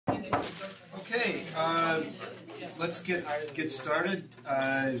Okay, let's get started.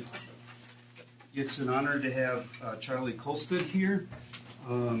 It's an honor to have Charlie Kolstad here.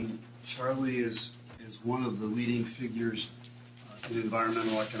 Charlie is one of the leading figures in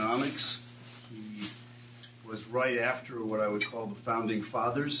environmental economics. He was right after what I would call the founding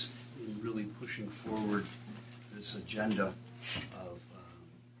fathers in really pushing forward this agenda of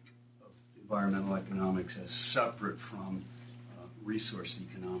environmental economics as separate from resource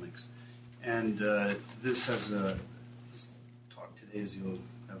economics. And this talk today, as you'll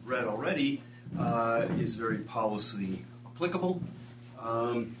have read already, is very policy applicable.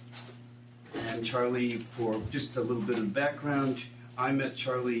 And Charlie, for just a little bit of background, I met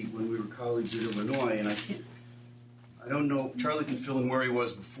Charlie when we were colleagues at Illinois, and I don't know, Charlie can fill in where he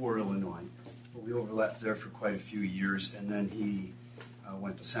was before Illinois, but we overlapped there for quite a few years, and then he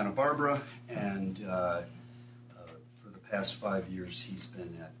went to Santa Barbara, and for the past 5 years he's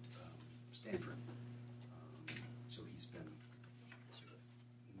been at Stanford. So he's been sort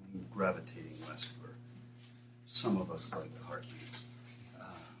of gravitating west where some of us like the heartbeats.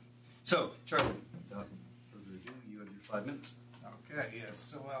 So, Charlie, without further ado, you have your 5 minutes. Okay, yes.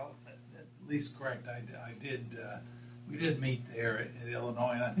 So, well, at least correct. We did meet there at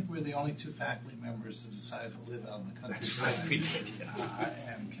Illinois, and I think we were the only 2 faculty members that decided to live out in the countryside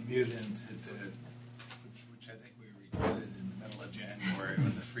and commute into which I think we regretted in the middle of January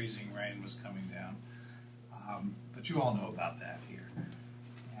when the freezing rain was coming down. But you all know about that here.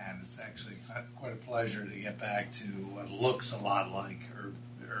 And it's actually quite a pleasure to get back to what looks a lot like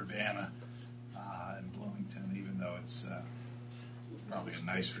Urbana in Bloomington, even though it's probably a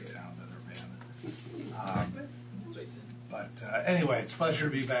nicer town than Urbana. But anyway, it's a pleasure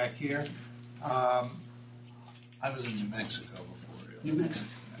to be back here. I was in New Mexico before. New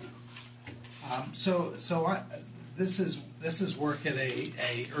Mexico. This is work at a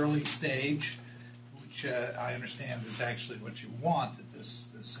early stage, which I understand is actually what you want at this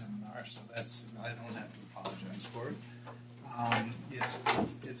seminar. So I don't have to apologize for it.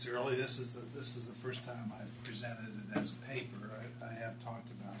 It's early. This is the first time I've presented it as a paper. I have talked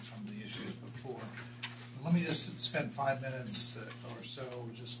about some of the issues before. But let me just spend 5 minutes or so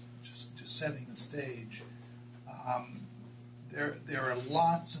just setting the stage. There are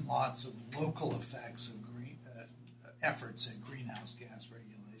lots and lots of local effects of efforts at greenhouse gas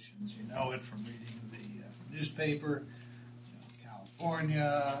regulations. You know it from reading the newspaper.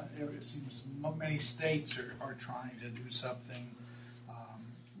 California, it seems many states are trying to do something.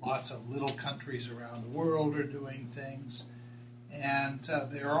 Lots of little countries around the world are doing things. And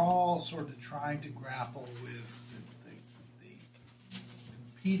they're all sort of trying to grapple with the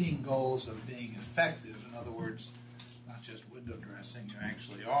competing goals of being effective. In other words, not just window dressing, you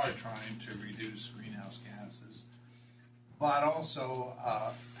actually are trying to reduce greenhouse gases, but also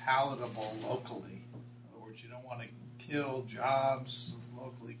palatable locally. In other words, you don't want to kill jobs,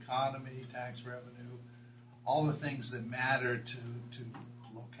 local economy, tax revenue, all the things that matter to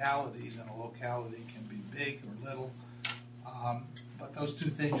localities, and a locality can be big or little. But those 2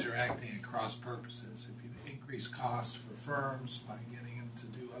 things are acting at cross purposes. If you increase costs for firms by getting them to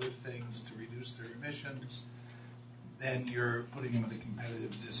do other things to reduce their emissions, then you're putting them at a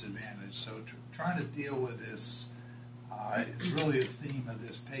competitive disadvantage. So trying to deal with this is really the theme of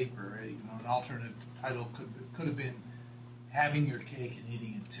this paper. An alternative title could have been "Having Your Cake and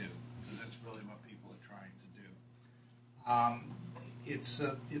Eating It Too," because that's really what people are trying to do.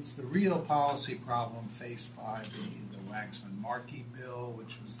 It's the real policy problem faced by the Waxman-Markey bill,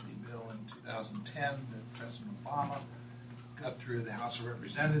 which was the bill in 2010 that President Obama got through the House of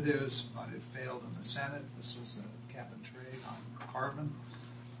Representatives, but it failed in the Senate. This was a cap and trade on carbon.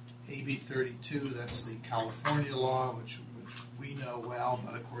 AB 32, that's the California law, which we know well,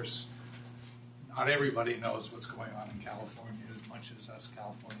 but of course not everybody knows what's going on in California as much as us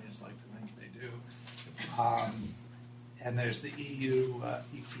Californians like to think they do. And there's the EU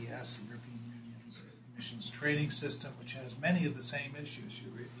ETS, the European Union's emissions trading system, which has many of the same issues. You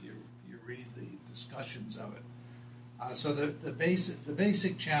read the discussions of it. So the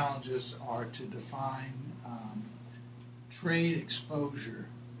basic challenges are to define trade exposure,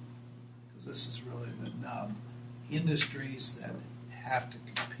 because this is really the nub. Industries that have to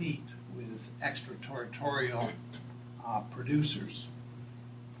compete with extraterritorial producers.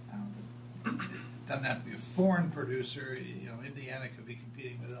 Now, it doesn't have to be a foreign producer. Indiana could be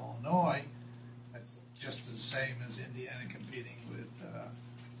competing with Illinois. That's just the same as Indiana competing with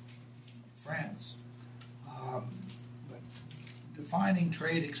France. But defining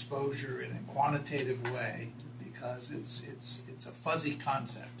trade exposure in a quantitative way, because it's a fuzzy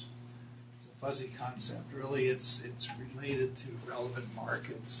concept. It's a fuzzy concept. Really, it's related to relevant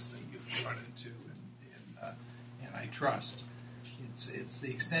markets that you've run into in antitrust. It's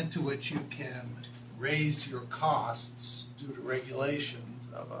the extent to which you can raise your costs due to regulation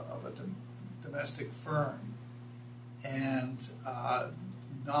of a domestic firm and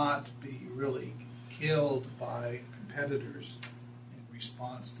not be really killed by competitors in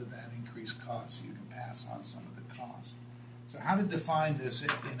response to that increased cost, so you can pass on some of the cost. So how to define this in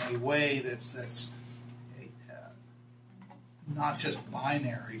a way that's not just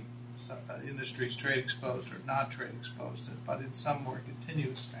binary, so, industries trade exposed or not trade exposed, but in some more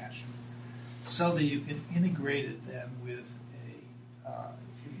continuous fashion, so that you can integrate it then with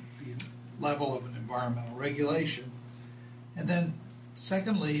the level of an environmental regulation. And then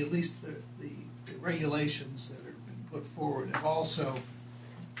secondly, at least the regulations that have been put forward have also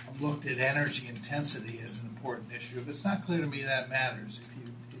looked at energy intensity as an important issue. If it's not clear to me that matters, if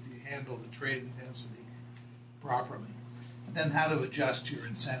you handle the trade intensity properly. And then how to adjust your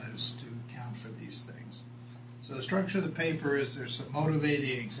incentives to account for these things. So the structure of the paper is there's some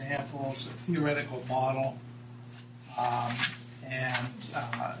motivating examples, a theoretical model, and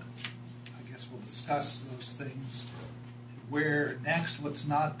I guess we'll discuss those things. Where next, what's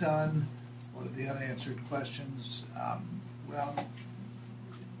not done, what are the unanswered questions? Well,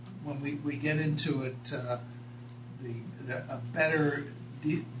 when we get into it, a better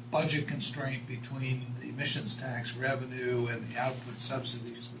budget constraint between the emissions tax revenue and the output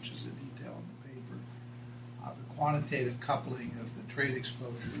subsidies, which is a detail in the paper, the quantitative coupling of the trade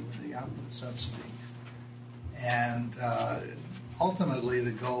exposure with the output subsidy, and ultimately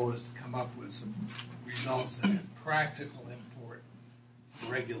the goal is to come up with some results that have practical import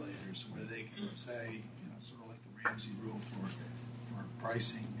for regulators, where they can say, sort of like the Ramsey rule for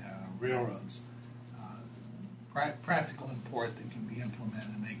pricing railroads, practical import that can be implemented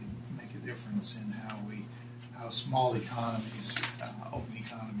and make a difference in how small economies, open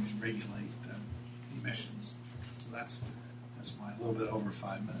economies regulate emissions. So that's my little bit over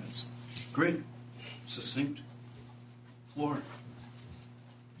 5 minutes. Great. Succinct. Floor.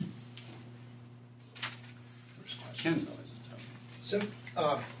 First question. Ken. So,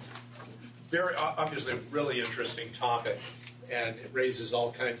 very obviously a really interesting topic, and it raises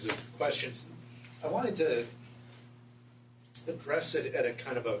all kinds of questions. I wanted to address it at a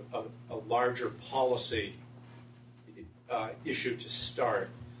kind of a larger policy issue to start.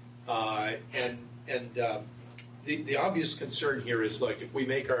 The obvious concern here is, look, if we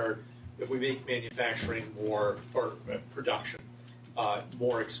make manufacturing more, or production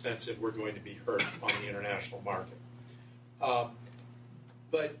more expensive, we're going to be hurt on the international market.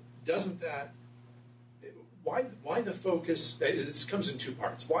 But doesn't that, why the focus, this comes in two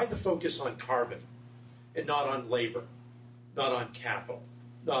parts, why the focus on carbon and not on labor, not on capital,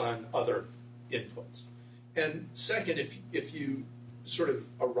 not on other inputs? And second, if you sort of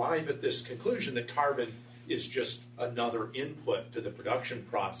arrive at this conclusion that carbon is just another input to the production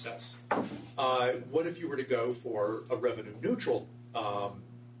process, what if you were to go for a revenue neutral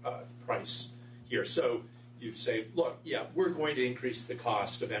price here? So you say, look, yeah, we're going to increase the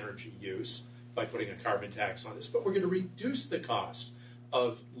cost of energy use by putting a carbon tax on this, but we're going to reduce the cost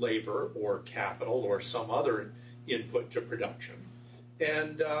of labor or capital or some other input to production.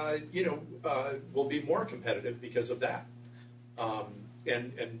 And, we'll be more competitive because of that.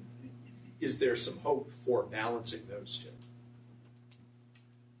 And is there some hope for balancing those two?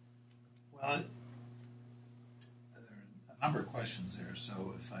 Well, there are a number of questions there.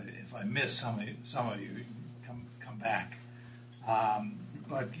 So if I miss some of you come back.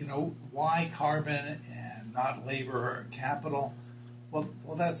 But why carbon and not labor or capital? Well,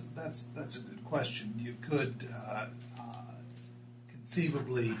 that's a good question. You could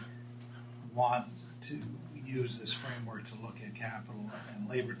conceivably want to use this framework to look at capital and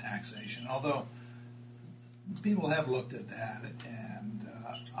labor taxation, although people have looked at that, and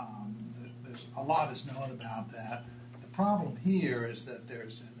there's a lot is known about that. The problem here is that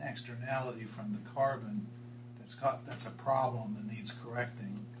there's an externality from the carbon that's a problem that needs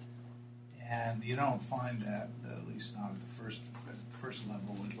correcting, and you don't find that, at least not at the first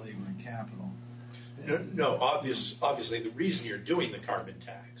level, with labor and capital. No, obviously the reason you're doing the carbon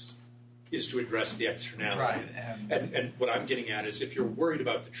tax is to address the externality. Right. And what I'm getting at is, if you're worried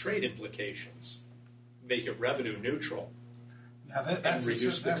about the trade implications, make it revenue neutral and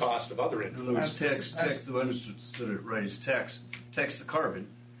reduce the cost of other inputs. In other words, tax, the way I understood it right, is tax the carbon,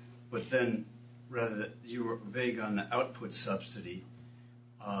 but then, rather than, you were vague on the output subsidy,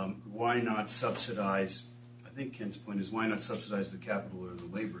 why not subsidize, I think Ken's point is, why not subsidize the capital or the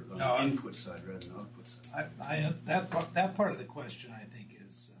labor on the input side rather than the output side? That part of the question, I think,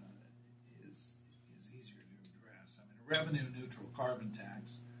 is revenue neutral carbon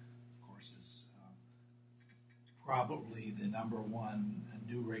tax, of course, is probably the number one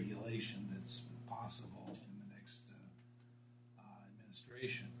new regulation that's possible in the next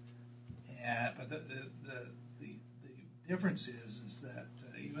administration. But the difference is that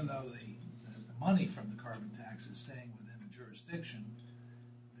even though the money from the carbon tax is staying within the jurisdiction,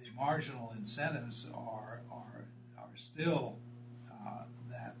 the marginal incentives are still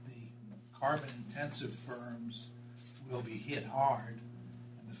that the carbon-intensive firms will be hit hard,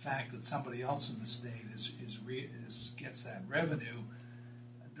 and the fact that somebody else in the state gets that revenue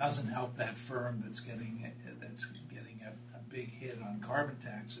doesn't help that firm that's getting a big hit on carbon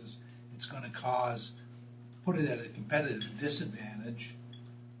taxes. It's going to put it at a competitive disadvantage,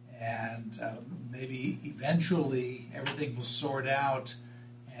 and maybe eventually everything will sort out,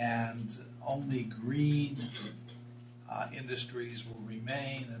 and only green industries will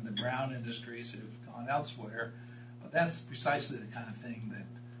remain, and the brown industries have gone elsewhere. But that's precisely the kind of thing that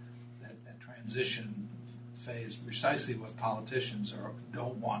transition phase, precisely what politicians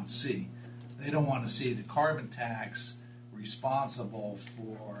don't want to see. They don't want to see the carbon tax responsible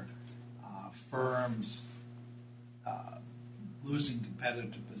for firms losing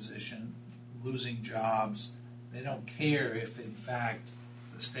competitive position, losing jobs. They don't care if, in fact,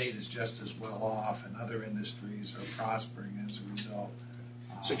 the state is just as well off and other industries are prospering as a result.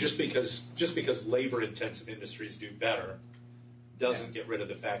 So just because labor-intensive industries do better doesn't get rid of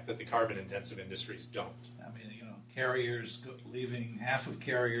the fact that the carbon-intensive industries don't. I mean, carriers half of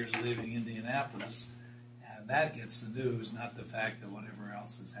carriers leaving Indianapolis, and that gets the news, not the fact that whatever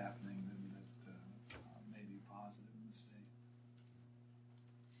else is happening that may be positive in the state.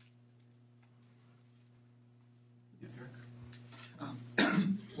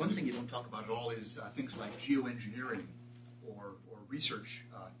 One thing you don't talk about at all is things like geoengineering or research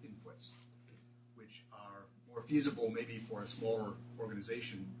inputs, which are more feasible maybe for a smaller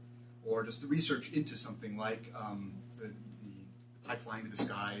organization, or just the research into something like the pipeline to the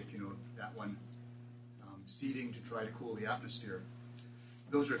sky, if you know that one, seeding to try to cool the atmosphere.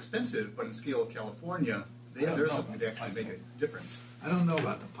 Those are expensive, but in scale of California, they're something that actually make a difference. I don't know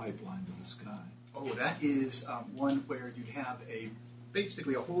about the pipeline to the sky. Oh, that is one where you'd have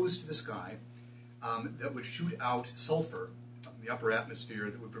basically a hose to the sky that would shoot out sulfur from the upper atmosphere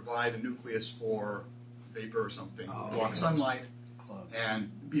that would provide a nucleus for vapor or something, block sunlight, Clouds.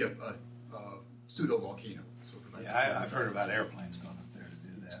 and be a pseudo-volcano. So Yeah, I've heard about airplanes going up there to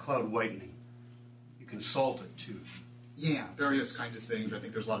do that. It's cloud whitening. You can salt it too. Yeah, various kinds of things. I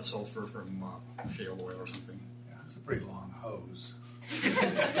think there's a lot of sulfur from shale oil or something. Yeah, it's a pretty long hose.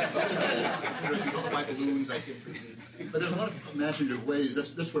 By balloons, I think. But there's a lot of imaginative ways.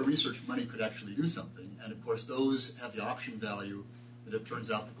 That's where research money could actually do something. And of course, those have the option value that if it turns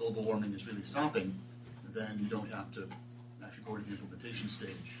out that global warming is really stopping, then you don't have to actually go to the implementation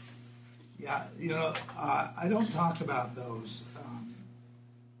stage. Yeah, I don't talk about those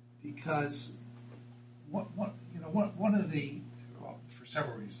because one of the, well, for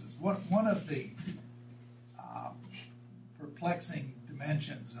several reasons, one of the perplexing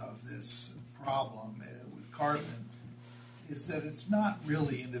dimensions of this problem with carbon is that it's not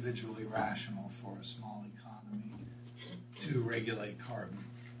really individually rational for a small economy to regulate carbon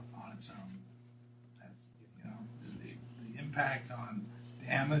on its own. That's, the impact on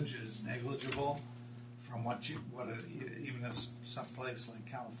damage is negligible from even some place like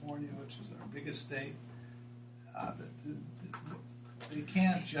California, which is our biggest state. They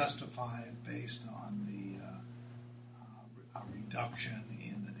can't justify it based on a reduction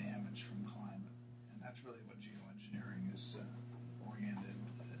in the damage from climate, and that's really what geoengineering is oriented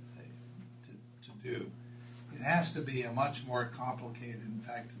to do. It has to be a much more complicated. In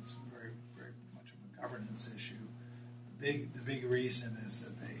fact, it's very, very much of a governance issue. The big reason is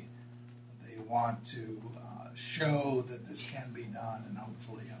that they want to show that this can be done, and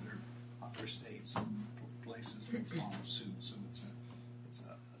hopefully other states and places will follow suit. So it's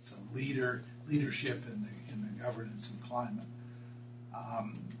a leadership in the governance of climate.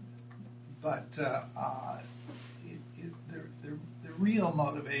 But the real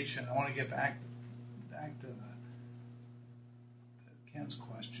motivation, I want to get back to Ken's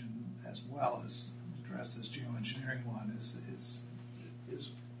question as well as address this geoengineering one, is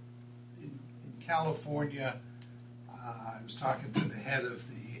in California. I was talking to the head of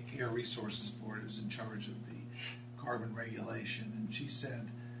the Air Resources Board, who's in charge of the carbon regulation, and she said,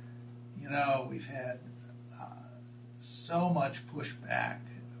 we've had so much pushback,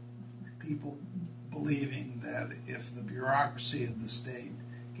 people believing that if the bureaucracy of the state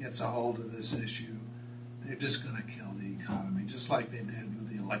gets a hold of this issue, they're just going to kill the economy, just like they did with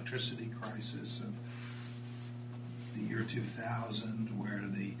the electricity crisis of the year 2000, where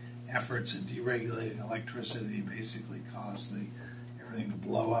the efforts at deregulating electricity basically caused everything to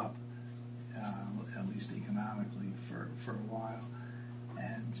blow up, at least economically, for a while.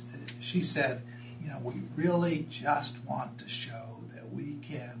 And she said, we really just want to show that we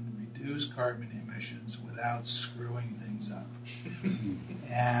can reduce carbon emissions without screwing things up.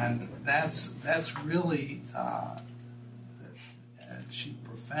 And that's really, and she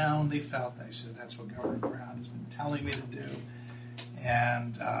profoundly felt that. She said, that's what Governor Brown has been telling me to do.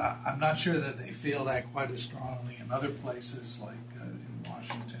 And I'm not sure that they feel that quite as strongly in other places like in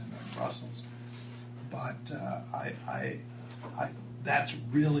Washington or Brussels. But that's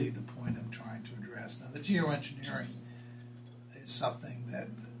really the point I'm trying to address. Now, the geoengineering is something that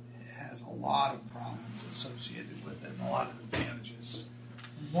has a lot of problems associated with it and a lot of advantages.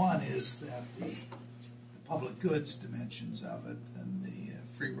 One is that the public goods dimensions of it and the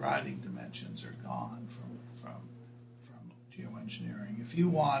free riding dimensions are gone from geoengineering. If you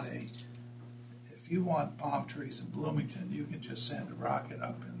want palm trees in Bloomington, you can just send a rocket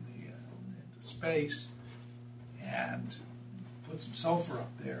up into space and put some sulfur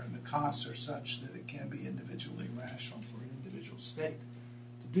up there, and the costs are such that it can be individually rational for an individual state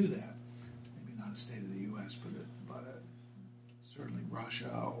to do that. Maybe not a state of the U.S., but certainly Russia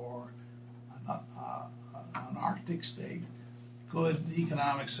or an Arctic state. The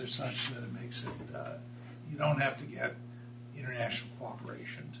economics are such that it makes it, you don't have to get international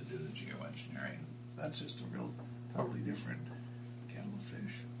cooperation to do the geoengineering. That's just a totally different kettle of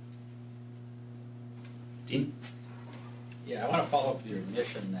fish. Dean? Yeah, I want to follow up with your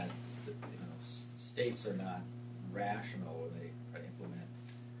admission that states are not rational when they try to implement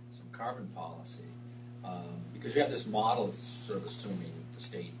some carbon policy, because you have this model that's sort of assuming the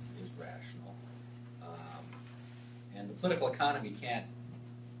state is rational, and the political economy can't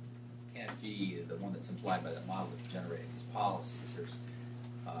be the one that's implied by that model that's generating these policies. There's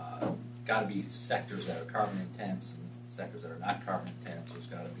got to be sectors that are carbon intense and sectors that are not carbon intense. There's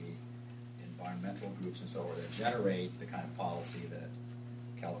got to be environmental groups and so on that generate the kind of policy that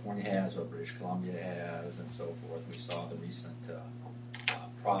California has or British Columbia has and so forth. We saw the recent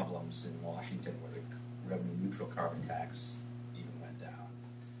problems in Washington where the revenue neutral carbon tax even went down.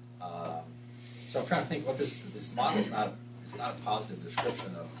 So I'm trying to think what this model is not a positive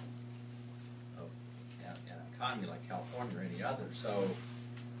description of an economy like California or any other. So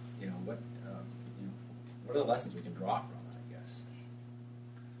what are the lessons we can draw from it, I guess?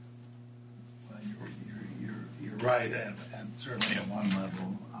 Well, you're right, and certainly at one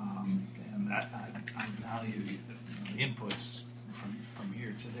level, and I value the inputs from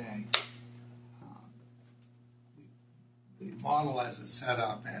here today. The model as it's set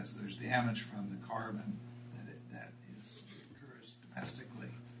up, as there's damage from the carbon that occurs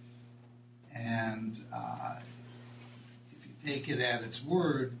domestically, and if you take it at its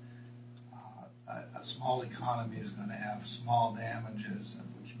word, a small economy is going to have small damages,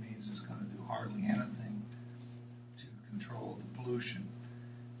 which means it's going to do hardly anything to control the pollution.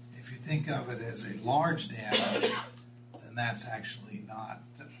 If you think of it as a large damage, then that's actually not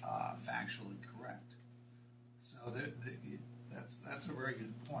factually correct. So that's a very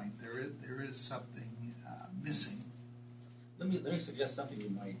good point. There is something missing. Let me suggest something you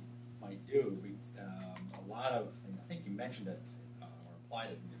might do. A lot of, and I think you mentioned it or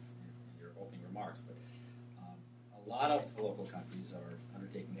implied it in your opening remarks, but a lot of local countries are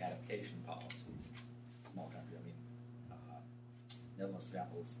undertaking adaptation policies. Small country, Netherlands, for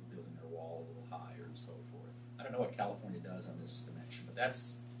example, is building their wall a little higher and so forth. I don't know what California does on this dimension, but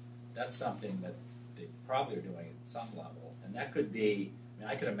that's something that they probably are doing at some level, and that could be.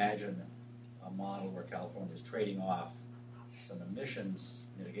 I could imagine a model where California is trading off some emissions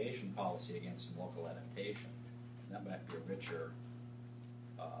mitigation policy against some local adaptation. And that might be a richer,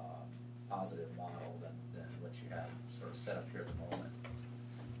 positive model than what you have sort of set up here at the moment.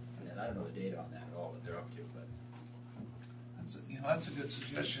 And I don't know the data on that at all, what they're up to, but that's a good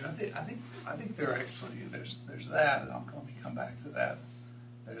suggestion. I think there actually there's that, and let me come back to that.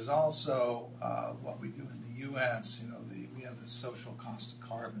 There's also what we do in the U.S. We have the social cost of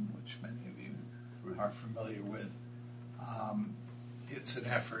carbon, which many of you are familiar with. It's an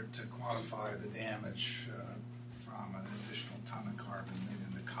effort to quantify the damage from an additional ton of carbon,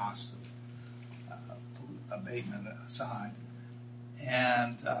 leaving the cost of abatement aside.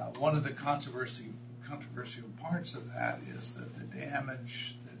 And one of the controversial parts of that is that the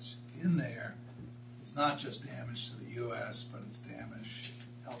damage that's in there is not just damage to the U.S., but it's damage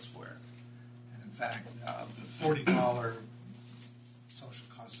elsewhere. And in fact, of the $40 social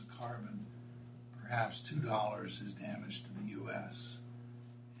cost of carbon, perhaps $2 is damage to the U.S.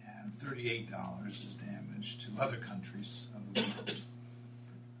 and $38 is damage to other countries of the world.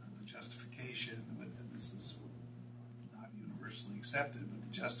 The justification, this is not universally accepted, but the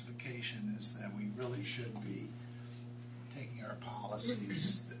justification is that we really should be taking our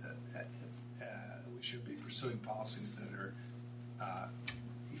policies, we should be pursuing policies that are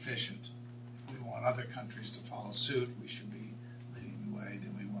efficient. If we want other countries to follow suit, we should be leading the way,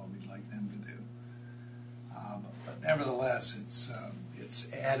 doing what we'd like them to do. But nevertheless, it's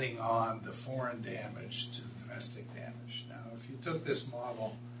adding on the foreign damage to the domestic damage. Now, if you took this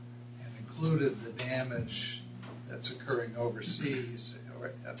model and included the damage that's occurring overseas,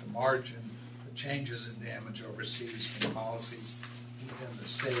 or at the margin, the changes in damage overseas from policies within the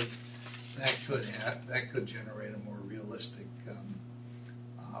state, that could generate a more realistic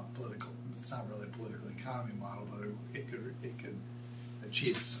political. It's not really a political economy model, but it could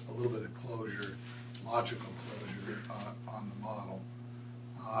achieve a little bit of closure, logical closure on the model.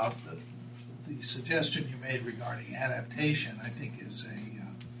 The suggestion you made regarding adaptation, I think, it's a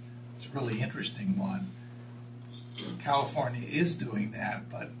really interesting one. California is doing that,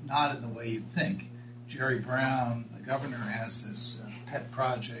 but not in the way you'd think. Jerry Brown, the governor, has this pet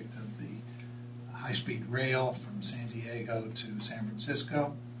project of the high-speed rail from San Diego to San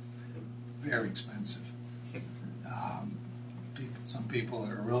Francisco. Very expensive. Some people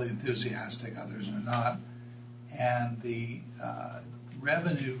are really enthusiastic, others are not. And the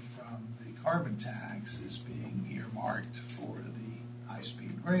revenue from the carbon tax is being earmarked for the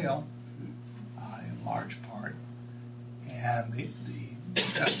high-speed rail in large part. And the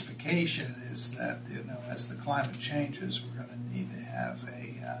justification is that, as the climate changes, we're going to need to have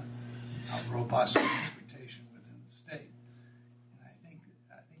a robust transportation within the state. And I think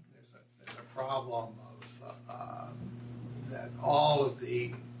there's a problem of that all of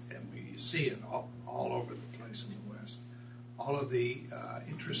the, and we see it all over the place in the West, all of the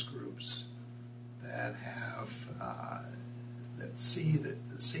interest groups that have that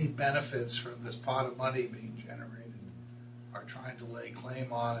see benefits from this pot of money being generated are trying to lay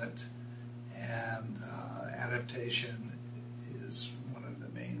claim on it, and adaptation is one of the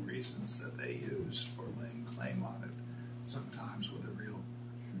main reasons that they use for laying claim on it, sometimes with a real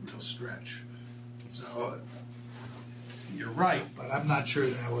stretch. So you're right, but I'm not sure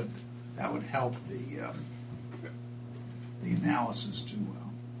that would help the analysis too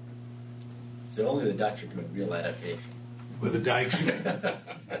well. So only the Dutch are doing real adaptation. With the dikes. I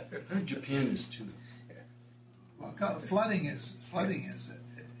heard Japan is too. Well, flooding is a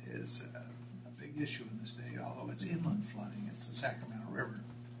big issue in the state, although it's inland flooding. It's the Sacramento River.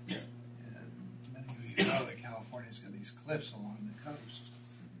 Many of you know that California's got these cliffs along the coast,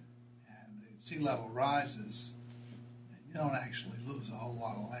 and the sea level rises, and you don't actually lose a whole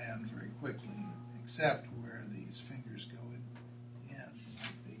lot of land very quickly, except where these fingers go in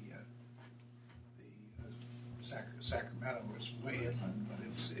like the Sacramento was way inland, but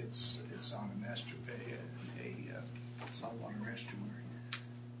it's on an estuary, a saltwater estuary,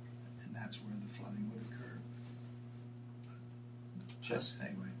 and that's where the flooding would occur. Just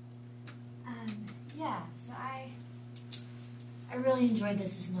anyway. Yeah, so I really enjoyed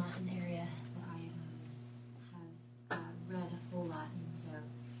this. It's not an area that I have read a whole lot, and so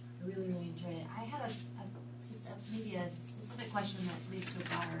I really enjoyed it. I have maybe a specific question that leads to a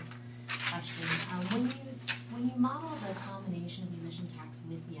broader question. When you model the combination of the emission tax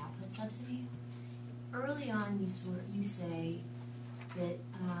with the output subsidy, early on you say that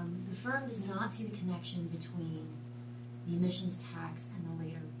the firm does not see the connection between the emissions tax and the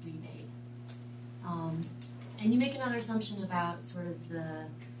later rebate. And you make another assumption about sort of the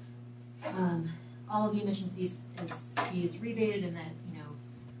all of the emission fees rebated, and that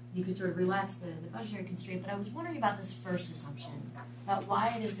you could sort of relax the budgetary constraint. But I was wondering about this first assumption, about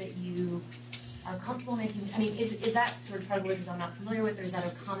why it is that you are comfortable making. I mean, is that sort of part of what I'm not familiar with, or is that a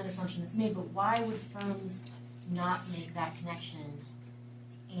common assumption that's made? But why would firms not make that connection?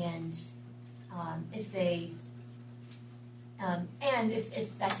 And if they, and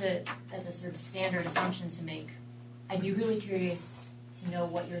if that's a sort of standard assumption to make, I'd be really curious to know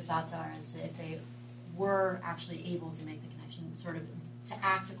what your thoughts are as to if they were actually able to make the connection, sort of to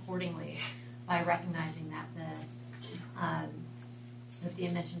act accordingly by recognizing that the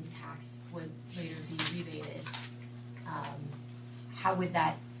emissions tax would later be rebated. How would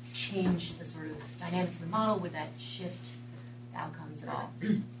that change the sort of dynamics of the model? Would that shift the outcomes at all?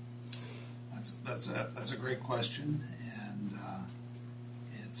 That's a great question, and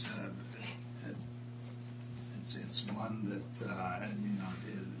it's one that I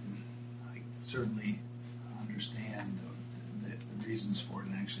certainly understand the reasons for it,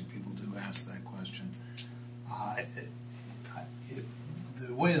 and actually people do ask that question.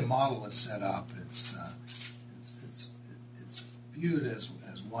 the way the model is set up, it's viewed as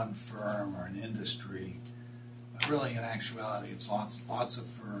one firm or an industry, but really in actuality it's lots of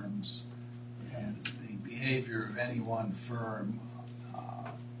firms, and the behavior of any one firm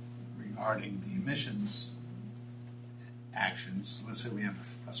regarding the emissions actions. Let's say we have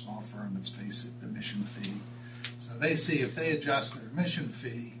a small firm that's facing emission fee, so they see if they adjust their emission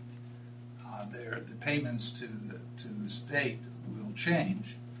fee, the payments to the state will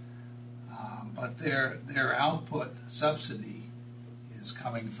change, but their output subsidy is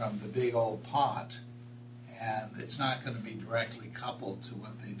coming from the big old pot, and it's not going to be directly coupled to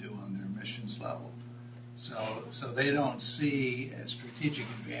what they do on their emissions level. So they don't see a strategic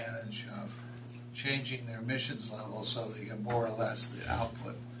advantage of changing their emissions level so they get more or less the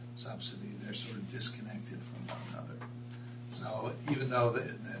output subsidy. They're sort of disconnected from one another. So even though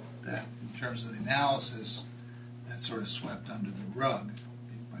that in terms of the analysis, that's sort of swept under the rug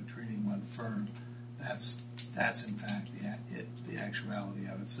by treating one firm, that's in fact the actuality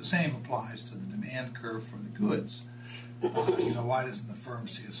of it. It's the same applies to the demand curve for the goods. Why doesn't the firm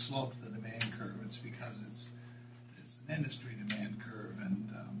see a slope to the demand curve? It's because it's an industry demand curve, and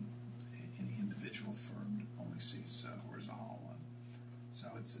any individual firm only sees a horizontal one. So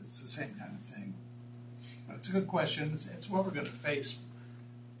it's the same kind of thing. But it's a good question. It's what we're going to face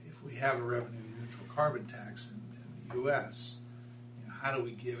if we have a revenue neutral carbon tax in the U.S. How do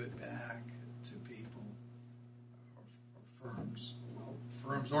we give it back to people or firms? Well,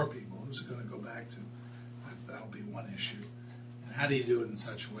 firms or people. Who's it going to go back to? That'll be one issue. And how do you do it in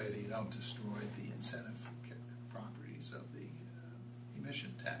such a way that you don't destroy the incentive properties of the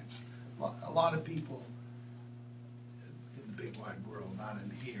emission tax? A lot of people in the big wide world, not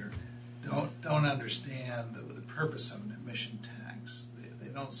in here, don't understand the purpose of an emission tax. They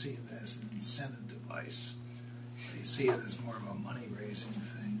don't see it as an incentive device. They see it as more of a money-raising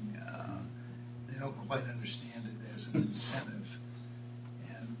thing. They don't quite understand it as an incentive,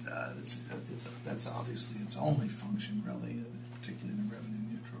 and that's obviously its only function, really, particularly in a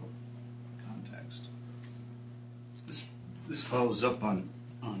revenue-neutral context. This follows up on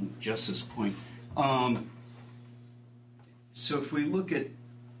Jess's point. So if we look at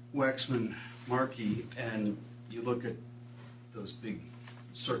Waxman Markey and you look at those big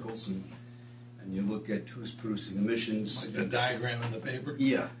circles and you look at who's producing emissions, Like the diagram in the paper?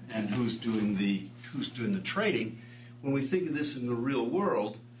 yeah, and who's doing the trading, when we think of this in the real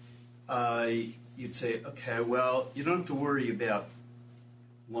world, you'd say, okay, well, you don't have to worry about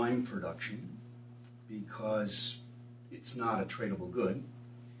lime production because it's not a tradable good.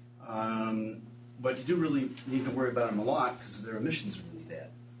 But you do really need to worry about them a lot because their emissions are really bad.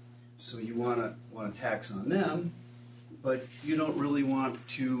 So you want to tax on them, but you don't really want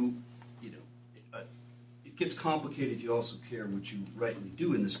to, it gets complicated. You also care, what you rightly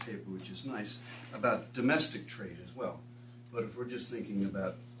do in this paper, which is nice, about domestic trade as well. But if we're just thinking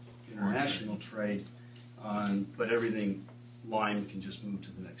about international trade, but everything lime can just move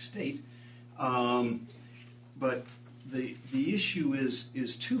to the next state. But the issue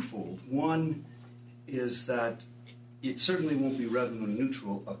is twofold. One is that it certainly won't be revenue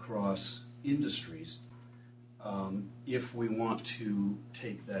neutral across industries if we want to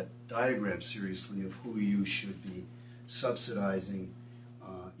take that diagram seriously of who you should be subsidizing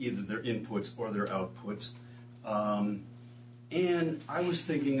either their inputs or their outputs. And I was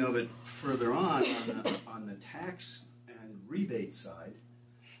thinking of it further on the tax and rebate side,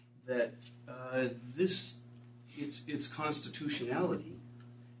 that its constitutionality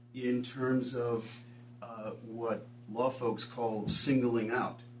in terms of what law folks call singling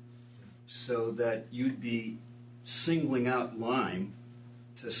out, so that you'd be singling out lime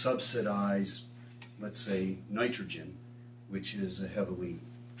to subsidize, let's say, nitrogen, which is a heavily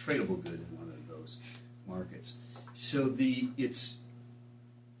tradable good in one of those markets. So it's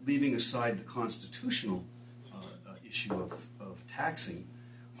leaving aside the constitutional issue of taxing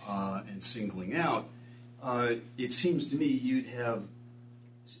and singling out. It seems to me you'd have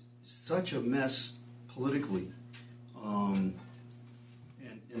such a mess politically,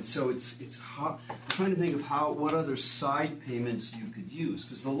 and so it's I'm trying to think of what other side payments you could use,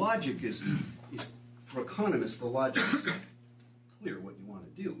 because the logic is for economists, the logic is clear what you want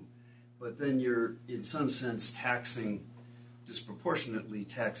to do, but then you're in some sense disproportionately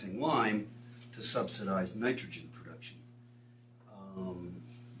taxing lime to subsidize nitrogen production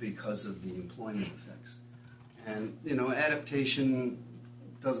because of the employment effects. And, adaptation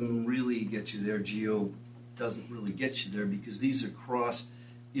doesn't really get you there. Geo doesn't really get you there because these are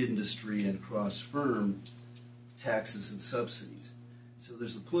cross-industry and cross-firm taxes and subsidies. So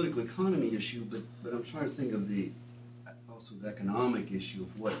there's the political economy issue, but I'm trying to think of also the economic issue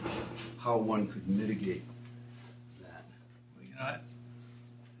of how one could mitigate that. Well, you know,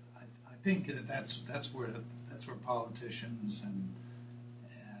 I think that's where politicians and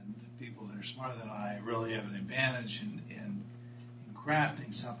people that are smarter than I really have an advantage in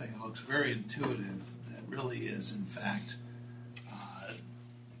crafting something that looks very intuitive that really is in fact a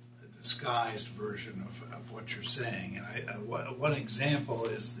disguised version of what you're saying. And one example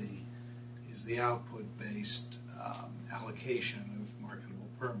is the output-based allocation of marketable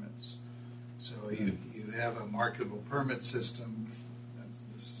permits. So you have a marketable permit system.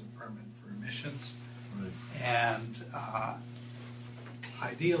 This is a permit for emissions, Right. and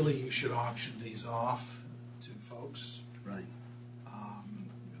ideally you should auction these off to folks. Right.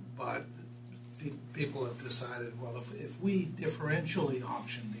 But people have decided, well, if we differentially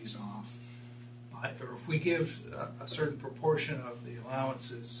auction these off, or if we give a certain proportion of the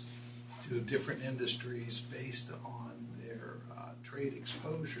allowances to different industries based on their trade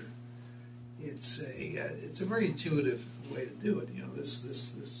exposure, it's a very intuitive way to do it. You know,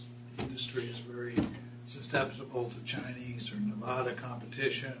 this industry is very susceptible to Chinese or Nevada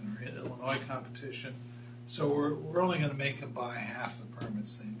competition or Illinois competition. So we're only going to make them buy half the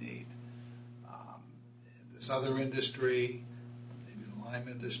permits they need. This other industry, maybe the lime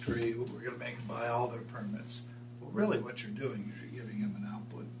industry, we're going to make them buy all their permits. Well, really what you're doing is you're giving them an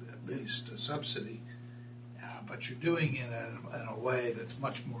output-based subsidy, but you're doing it in a way that's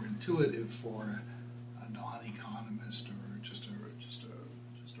much more intuitive for a non-economist or just a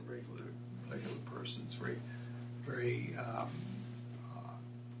regular person. It's very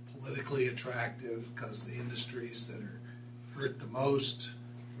politically attractive because the industries that are hurt the most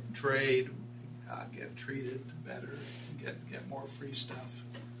from trade get treated better, get more free stuff.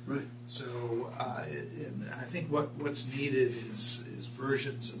 Right. So and I think what's needed is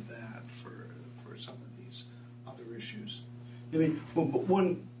versions of that for some of these other issues. I mean, well, but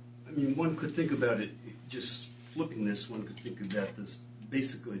one could think about it, just flipping this, one could think about this,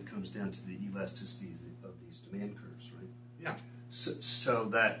 basically it comes down to the elasticities of these demand curves, right? Yeah. So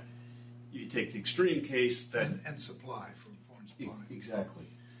that you take the extreme case that... And supply, from foreign supply. Exactly.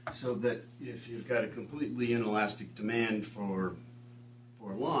 So that if you've got a completely inelastic demand for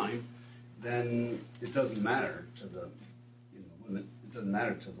lime, then it doesn't matter to the limit. It doesn't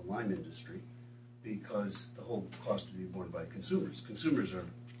matter to the lime industry because the whole cost will be borne by consumers. Consumers are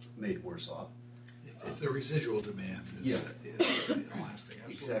made worse off. If the residual demand is inelastic,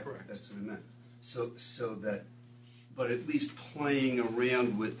 absolutely Exactly. correct. That's what I meant. So that, but at least playing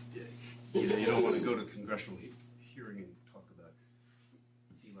around with, you don't want to go to congressional hearing and talk about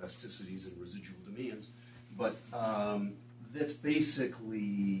elasticities and residual demands, but that's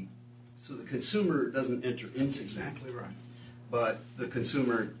basically, so the consumer doesn't enter into Exactly right. but the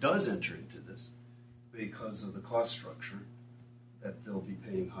consumer does enter into this because of the cost structure that they'll be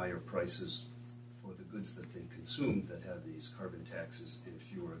paying higher prices for the goods that they consume that have these carbon taxes and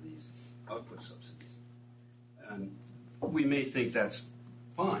fewer of these output subsidies. And we may think that's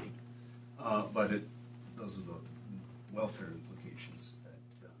fine, but those are the welfare implications that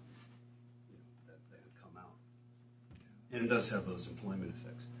come out. And it does have those employment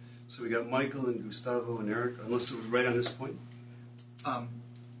effects. So we got Michael and Gustavo and Eric, unless it was right on this point?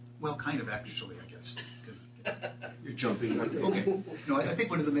 Well, kind of actually, I guess. You're jumping. Okay. No, I think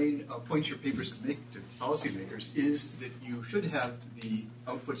one of the main points your papers can make to policymakers is that you should have the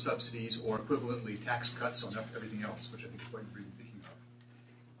output subsidies or equivalently tax cuts on everything else, which I think is what you're really thinking of.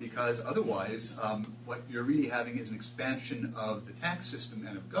 Because otherwise, what you're really having is an expansion of the tax system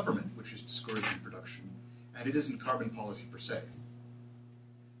and of government, which is discouraging production, and it isn't carbon policy per se.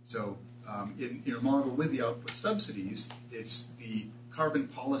 So in your model with the output subsidies, it's the carbon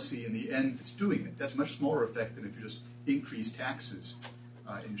policy in the end that's doing it. That's a much smaller effect than if you just increase taxes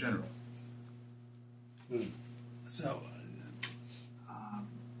in general. So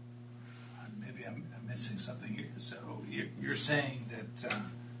maybe I'm missing something here. So you're saying that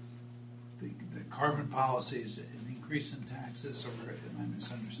the carbon policy is an increase in taxes, or am I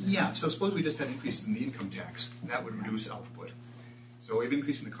misunderstanding? Yeah, so suppose we just had an increase in the income tax, and that would reduce output. So if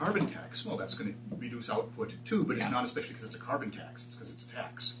increasing the carbon tax, well, that's going to reduce output too, but it's not especially because it's a carbon tax, it's because it's a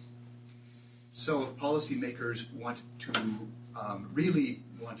tax. So if policymakers want to really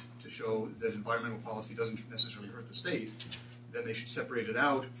want to show that environmental policy doesn't necessarily hurt the state, then they should separate it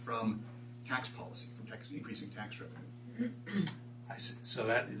out from tax policy, from increasing tax revenue. I see. So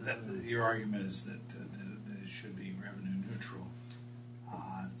that your argument is that it should be revenue neutral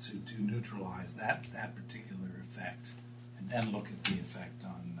to neutralize that particular effect, and then look at the effect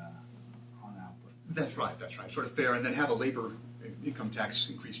on output. That's right. Sort of fair, and then have a labor income tax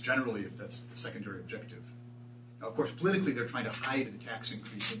increase generally if that's the secondary objective. Now, of course, politically, they're trying to hide the tax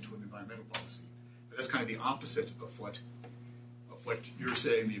increase into an environmental policy. But that's kind of the opposite of what you're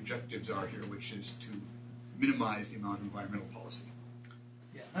saying the objectives are here, which is to minimize the amount of environmental policy.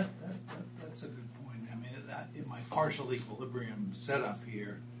 Yeah, that's a good point. I mean, in my partial equilibrium setup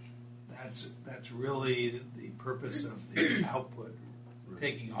here, that's really the purpose of the output,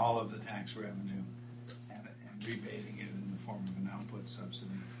 taking all of the tax revenue and rebating it in the form of an output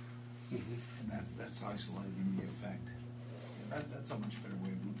subsidy. And that's isolating the effect. Yeah, that's a much better way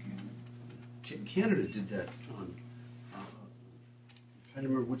of looking at it. Canada did that on, I'm trying to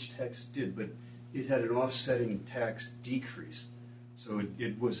remember which tax it did, but it had an offsetting tax decrease. So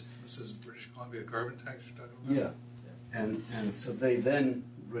it was... This is British Columbia carbon tax you're talking about? Yeah. And so they then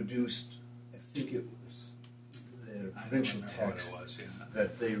reduced, I think it was the provincial tax what it was, yeah.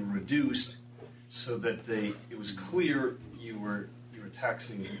 that they reduced so that it was clear you were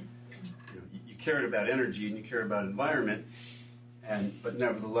taxing, you cared about energy and you cared about environment, but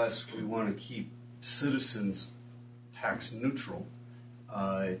nevertheless we want to keep citizens tax neutral,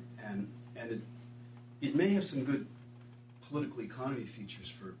 and it may have some good political economy features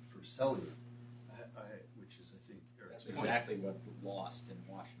for selling it, which is, I think, Eric's That's point. exactly what we lost in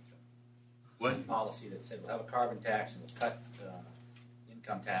Washington. What? A policy that said we'll have a carbon tax and we'll cut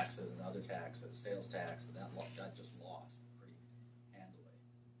income taxes and other taxes, sales tax, and that just lost pretty handily.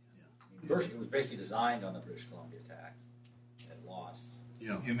 Yeah. I mean, it was basically designed on the British Columbia tax. It lost.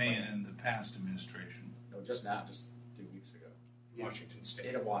 Yeah. You mean in the past administration? No, just now, just 2 weeks ago. Washington State.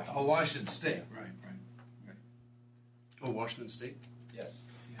 State of Washington. Oh, Washington State, right. Oh, Washington State? Yes.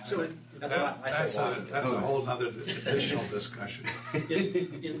 Yeah, So That's what I say Washington. that's a whole other additional discussion.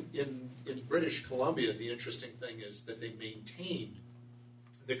 in British Columbia, the interesting thing is that they maintained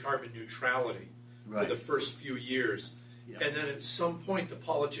the carbon neutrality for the first few years. Yeah. And then at some point, the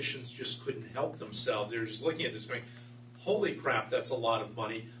politicians just couldn't help themselves. They were just looking at this going, holy crap, that's a lot of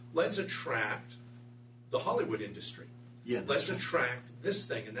money. Let's attract the Hollywood industry. Yeah, that's Let's right. attract this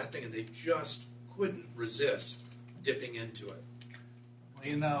thing and that thing. And they just couldn't resist dipping into it.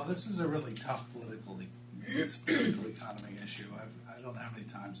 Well, this is a really tough political economy issue. I don't know how many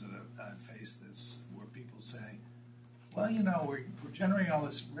times that I've faced this where people say, well, we're generating all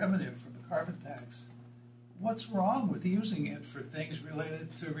this revenue from the carbon tax. What's wrong with using it for things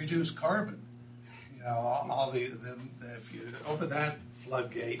related to reduce carbon? If you open that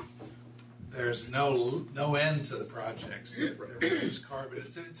floodgate, there's no end to the projects that reduce carbon.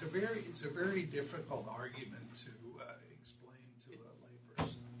 It's a very difficult argument to explain to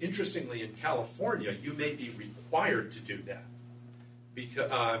layperson. Interestingly, in California, you may be required to do that.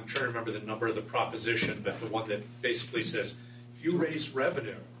 Because I'm trying to remember the number of the proposition, but the one that basically says, if you raise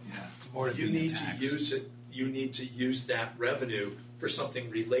revenue, you need to use it. You need to use that revenue for something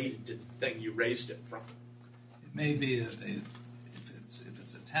related to the thing you raised it from. It may be that if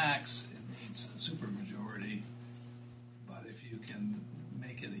it's a tax, it needs a supermajority, but if you can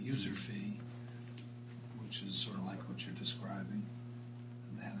make it a user fee, which is sort of like what you're describing,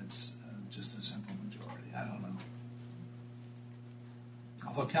 then it's just a simple majority. I don't know.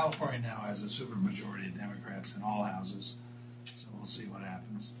 Although California now has a supermajority of Democrats in all houses, so we'll see what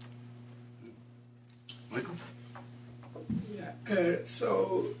happens. Michael? Yeah,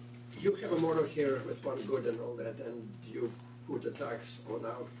 so you have a model here with one good and all that, and you put a tax on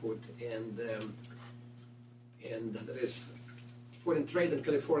output, and there is foreign trade in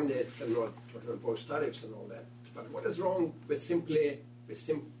California, it cannot impose tariffs and all that. But what is wrong with simply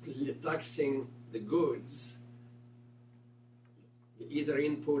taxing the goods, either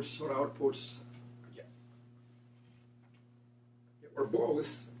inputs or outputs, or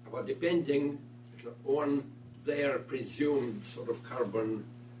both, but depending on their presumed sort of carbon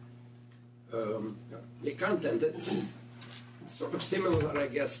content? It's sort of similar, I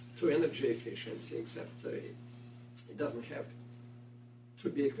guess, to energy efficiency, except it doesn't have to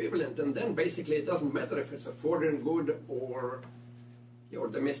be equivalent. And then basically it doesn't matter if it's a foreign good or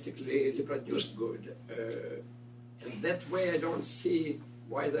domestically produced good. And that way I don't see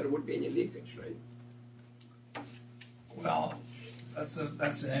why there would be any leakage, right? Well, that's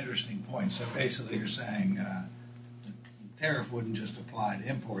an interesting point. So basically you're saying the tariff wouldn't just apply to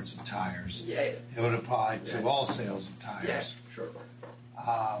imports of tires. Yeah. It would apply to all sales of tires. Yes, sure.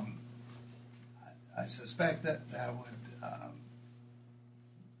 I suspect that would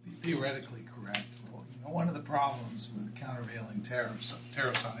be theoretically correct. Well, one of the problems with countervailing tariffs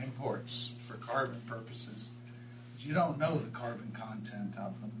on imports for carbon purposes is you don't know the carbon content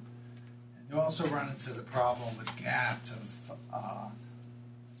of them. And you also run into the problem with GATT of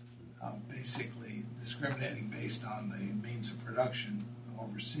basically discriminating based on the means of production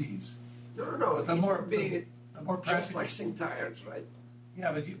overseas. No. But the the more just practical. like sink tires, right?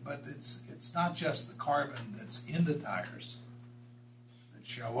 Yeah, but it's not just the carbon that's in the tires that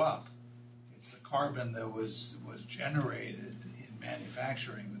show up. It's the carbon that was generated in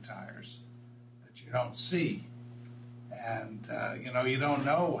manufacturing the tires that you don't see, and you don't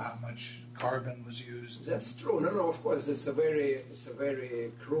know how much carbon was used. That's true. No, of course, it's a very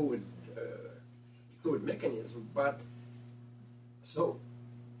crude mechanism. But so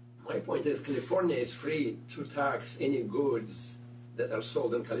my point is, California is free to tax any goods that are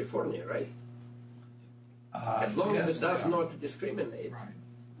sold in California, right? As long as it does not discriminate. Right.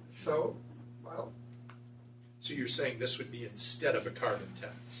 So, well. So you're saying this would be instead of a carbon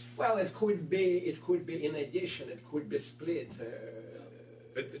tax? Well, it could be in addition. It could be split.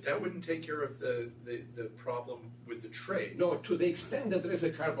 But that wouldn't take care of the problem with the trade. No, to the extent that there is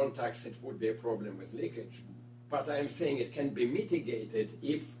a carbon tax, it would be a problem with leakage. But I'm saying it can be mitigated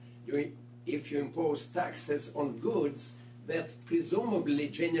if you impose taxes on goods that presumably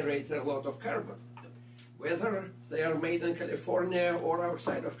generate a lot of carbon. Whether they are made in California or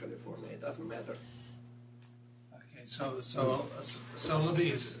outside of California, it doesn't matter. Okay, so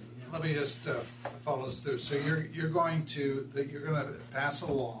let me just follow this through. So you're going to pass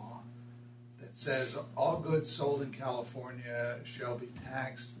a law that says all goods sold in California shall be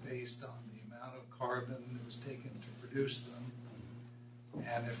taxed based on the amount of carbon that was taken to produce them,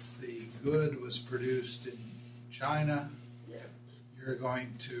 and if the good was produced in China, you're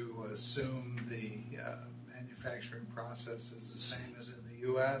going to assume the manufacturing process is the same as in the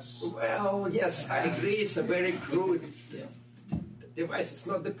U.S.? Well, yes, I agree. It's a very crude device. It's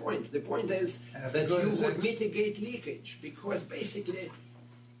not the point. The point is that you would mitigate leakage, because basically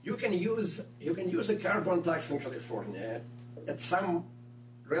you can use a carbon tax in California at some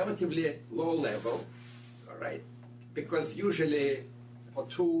relatively low level, all right? Because usually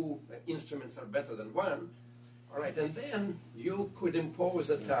two instruments are better than one. All right, and then you could impose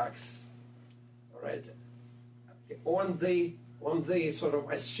a tax, all right, on the sort of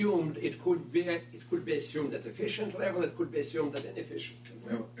assumed. It could be assumed at efficient level. It could be assumed at inefficient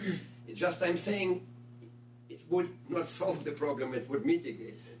level. It's just I'm saying it would not solve the problem. It would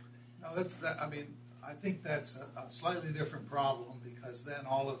mitigate it. No, that's that. I mean, I think that's a slightly different problem, because then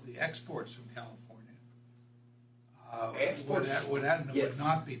all of the exports from California would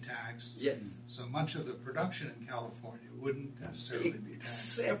not be taxed. Yes. So much of the production in California wouldn't necessarily be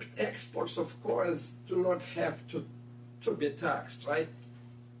taxed. Except exports, of course, do not have to be taxed, right?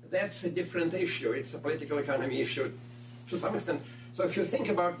 That's a different issue. It's a political economy issue to some extent. So if you think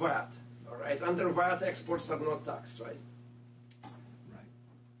about VAT, all right, under VAT, exports are not taxed, right? Right.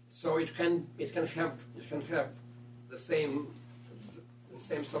 So it can have the same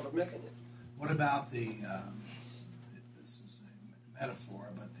sort of mechanism. What about this is a metaphor,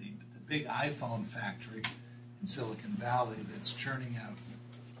 but the big iPhone factory in Silicon Valley that's churning out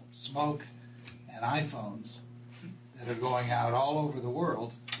smoke and iPhones that are going out all over the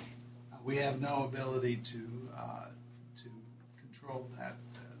world? We have no ability to control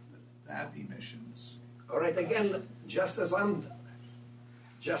that emissions. All right. Again, just as under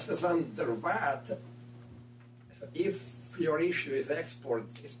VAT, if your issue is export,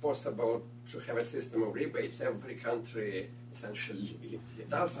 it's possible to have a system of rebates. Every country essentially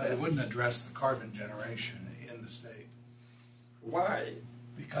does that. It wouldn't address the carbon generation in the state. Why?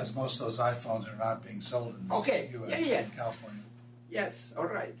 Because most of those iPhones are not being sold in the U.S. In California. Yes, all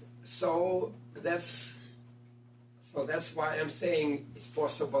right. So that's why I'm saying it's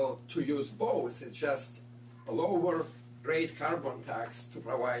possible to use both. It's just a lower rate carbon tax to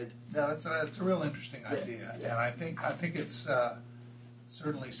provide. Yeah, it's a real interesting idea, and I think it's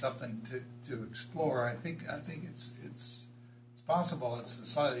certainly something to explore. I think it's possible. It's a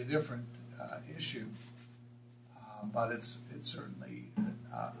slightly different issue, but it's certainly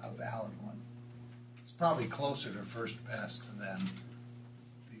a valid one. It's probably closer to first best than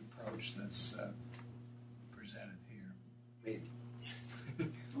the approach that's presented here. Maybe.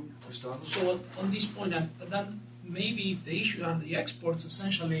 So on this point, that maybe if the issue are the exports,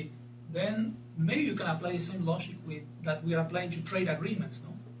 essentially, then maybe you can apply the same logic that we are applying to trade agreements,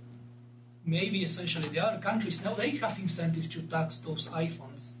 no? Maybe essentially the other countries now they have incentives to tax those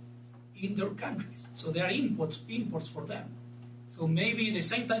iPhones in their countries, so they are imports for them. So maybe the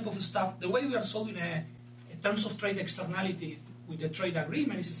same type of stuff, the way we are solving a terms of trade externality with the trade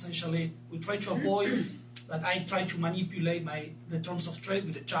agreement is essentially we try to avoid that I try to manipulate the terms of trade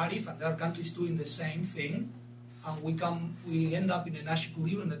with the tariff, and there are countries doing the same thing, and we end up in a national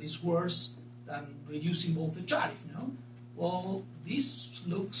equilibrium that is worse than reducing both the tariff. No, well, this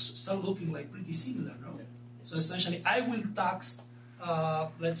start looking like pretty similar. No, so essentially I will tax,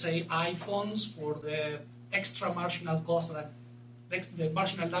 let's say iPhones for the extra marginal cost that the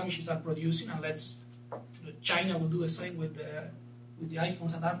marginal damages are producing, and China will do the same with the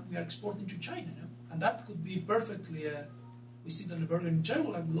iPhones that we are exporting to China. You know? And that could be perfectly, we see that the burden in China,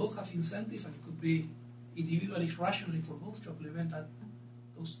 like we all have incentive, and it could be individually, rationally for both to implement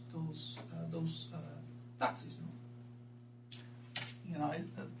those taxes. No?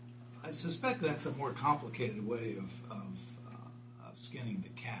 I suspect that's a more complicated way of skinning the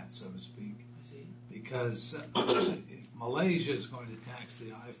cat, so to speak. I see. Because if Malaysia is going to tax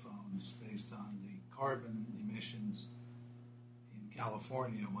the iPhones based on the carbon emissions in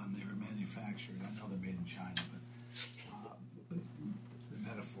California when they were manufactured, I know they're made in China, but the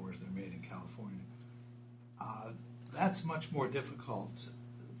metaphor is they're made in California. That's much more difficult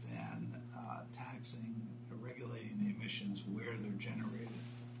than taxing or regulating the emissions where they're generated,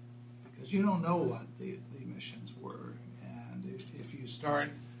 because you don't know what the emissions were, and if you start,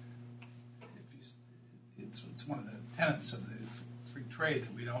 it's one of the tenets of the free trade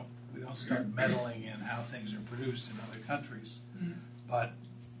that we don't start meddling in how things are produced in other countries, but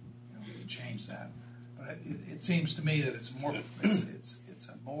we can change that. But it seems to me that it's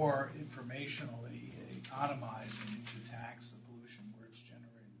a more informationally economizing to tax the pollution where it's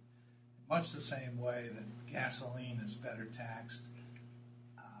generated. Much the same way that gasoline is better taxed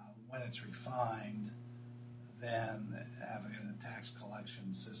when it's refined than having a tax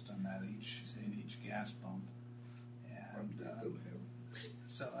collection system in each gas pump. And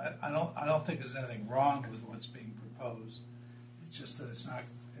so I don't think there's anything wrong with what's being proposed. It's just that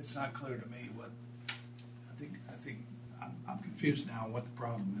it's not clear to me what I think I'm confused now what the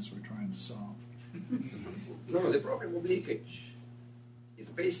problem is we're trying to solve. No, the problem of leakage is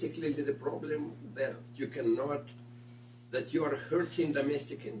basically the problem that you are hurting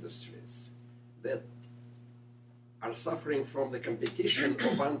domestic industries that are suffering from the competition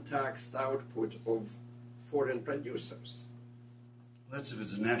of untaxed output of foreign producers. That's if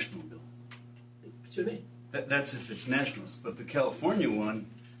it's a national bill. Excuse me? That's if it's national. But the California one,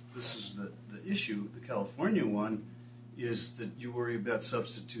 this is the issue. The California one is that you worry about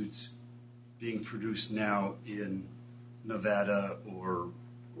substitutes being produced now in Nevada or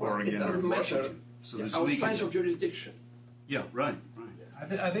Oregon or Washington. So there's outside leakage. of jurisdiction. Yeah, right.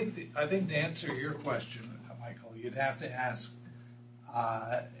 I think to answer your question, Michael, you'd have to ask,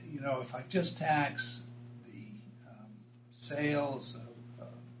 if I just tax the sales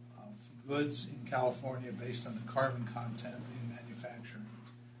of goods in California based on the carbon content in manufacturing,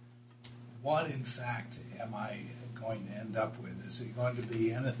 what in fact am I going to end up with? Is it going to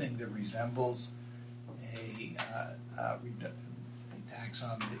be anything that resembles a tax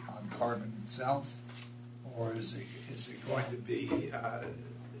on carbon itself, or is it going to be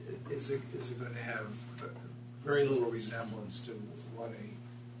is it going to have very little resemblance to what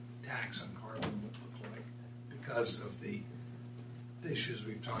a tax on carbon would look like because of the issues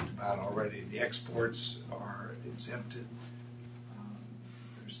we've talked about already? The exports are exempted;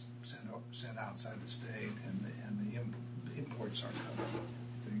 they're sent outside the state, and the imports are covered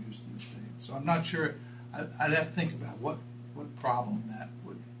if they're used in the state. So I'm not sure. I'd have to think about what problem that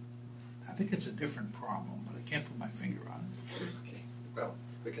would. I think it's a different problem, but I can't put my finger on it. Okay. Well,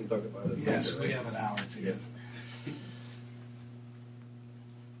 we can talk about it. Yes, we have an hour together.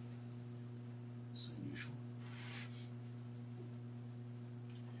 It's unusual.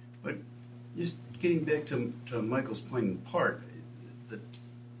 But just getting back to Michael's point in part,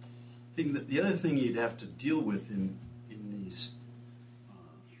 the other thing you'd have to deal with in these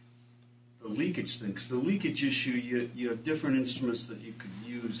the leakage thing, because the leakage issue, you have different instruments that you could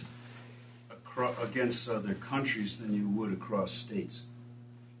use against other countries than you would across states.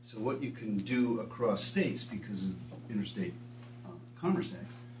 So what you can do across states, because of Interstate Commerce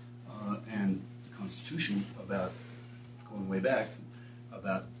Act and the Constitution, about going way back,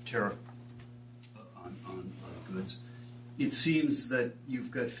 about tariff on goods, it seems that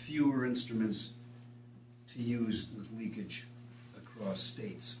you've got fewer instruments to use with leakage across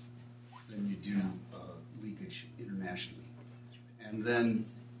states than you do leakage internationally. And then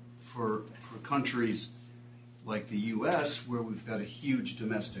for countries like the U.S., where we've got a huge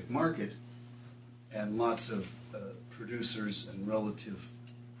domestic market and lots of producers and relative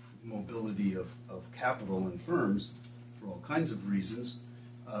mobility of capital and firms for all kinds of reasons,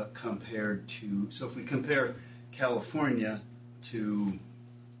 compared to, so if we compare California to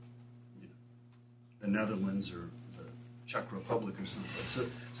the Netherlands or the Czech Republic or something,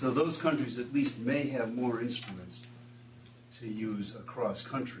 so those countries at least may have more instruments to use across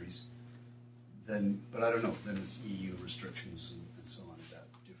countries than, but I don't know, then it's EU restrictions and so on, that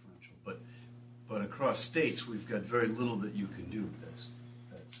differential. But across states, we've got very little that you can do that's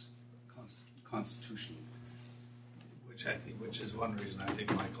constitutional. which is one reason I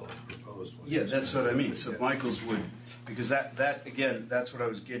think Michael had proposed one. Yeah, that's what I mean. So Michael's would, because that again, that's what I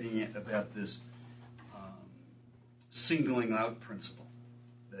was getting at about this singling out principle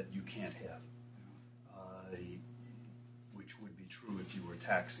that you can't have, which would be true if you were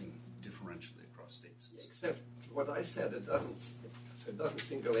taxing differentially across states. Except what I said, it doesn't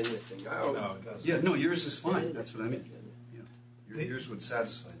single anything out. No, it doesn't. Yeah, no, yours is fine. That's what I mean. Yeah. Yours would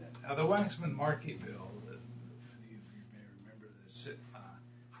satisfy that. Now, the Waxman-Markey bill, many of you may remember this,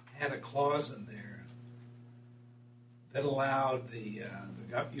 had a clause in there that allowed the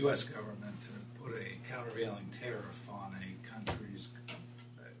U.S. government to put a countervailing tariff on a country's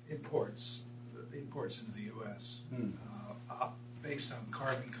imports into the U.S. Based on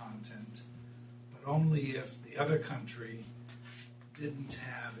carbon content, but only if the other country didn't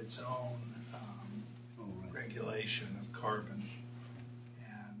have its own regulation of carbon.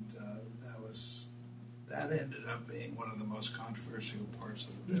 And that ended up being one of the most controversial parts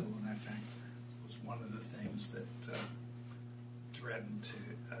of the bill, and I think was one of the things that threatened to,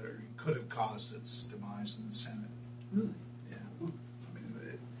 or could have caused its demise in the Senate. Really? Yeah. I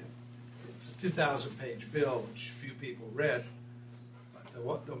mean, it's a 2,000-page bill, which few people read, but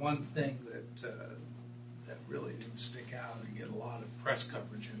the one thing that really didn't stick out and get a lot of press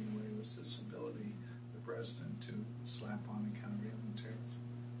coverage anyway was this ability of the president to slap on a countervailing tariff.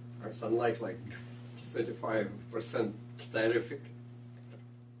 It's unlike 35% tariff.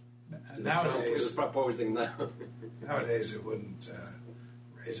 Trump is proposing now. Nowadays, it wouldn't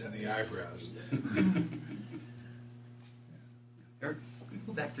raise any eyebrows. Eric, could we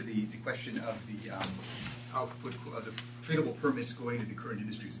go back to the question of the output of the tradable permits going to the current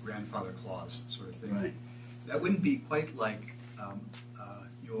industries, grandfather clause sort of thing? Right. That wouldn't be quite like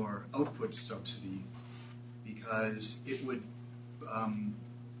your output subsidy, because it would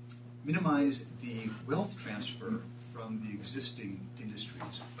minimize the wealth transfer from the existing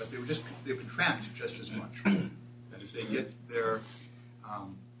industries, but they contract just as much. That is, they get their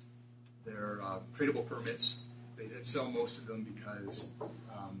tradable permits. They sell most of them because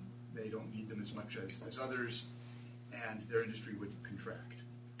they don't need them as much as others, and their industry would contract.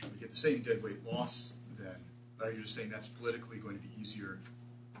 We get the same deadweight loss then, but you're just saying that's politically going to be easier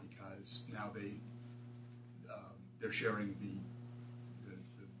because now they're sharing the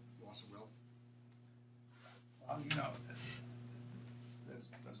loss of wealth. Well,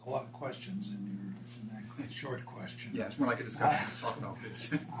 there's a lot of questions in that short question. Yeah, it's more like a discussion. Let's talk about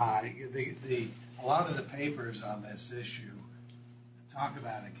this. A lot of the papers on this issue talk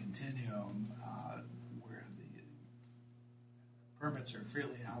about a continuum where the permits are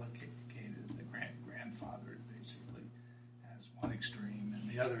freely allocated. The grandfather basically has one extreme, and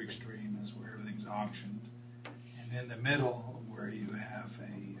the other extreme is where everything's auctioned. And in the middle, where you have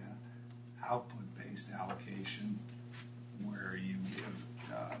a output-based allocation, where you give,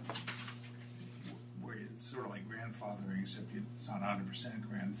 where it's sort of like grandfathering, except it's not 100%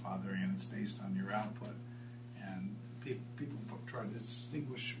 grandfathering, and it's based on your output. And people try to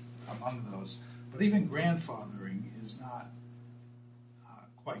distinguish among those. But even grandfathering is not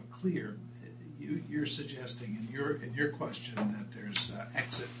quite clear. You're suggesting in your question that there's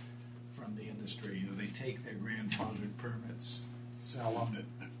exit from the industry. They take their grandfathered permits, sell them,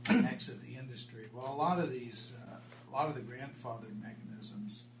 and exit the industry. Well, a lot of the grandfathered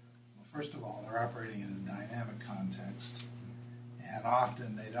mechanisms, well, first of all, they're operating in a dynamic context, and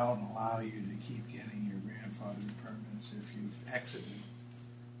often they don't allow you to keep getting your grandfathered permits if you've exited.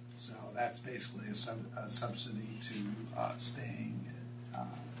 So that's basically a subsidy to staying.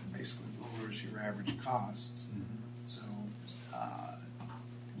 Basically lowers your average costs. So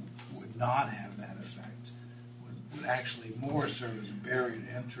would not have that effect. Would actually more serve as a barrier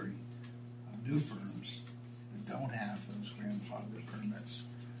to entry of new firms that don't have those grandfathered permits.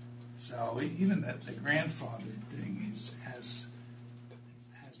 So even that the grandfathered thing has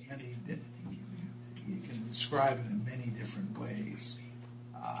many. You can describe it in many different ways.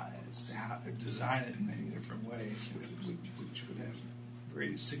 As to how to design it in many different ways, which would have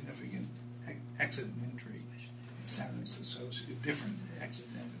very significant exit and entry incentives associated, different exit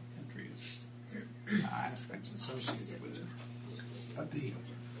and entry aspects associated with it. But the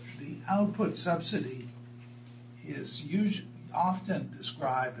output subsidy is often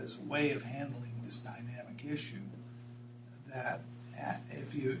described as a way of handling this dynamic issue. That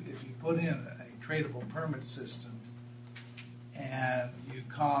if you put in a tradable permit system and you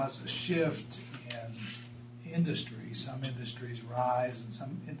cause a shift in industry, some industries rise and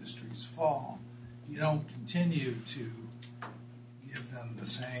some industries fall, you don't continue to give them the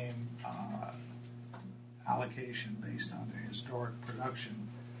same allocation based on their historic production,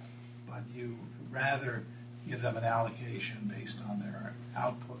 but you rather give them an allocation based on their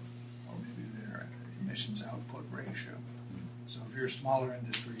output or maybe their emissions output ratio. So if you're a smaller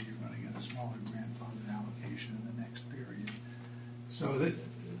industry, you're going to get a smaller grandfathered allocation in the next period. So the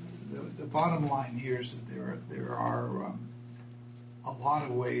bottom line here is that there are a lot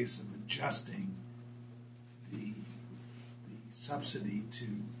of ways of adjusting the subsidy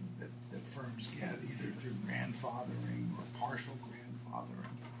that firms get either through grandfathering or partial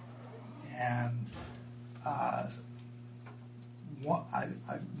grandfathering. And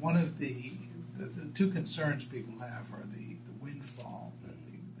one of the two concerns people have are the windfall that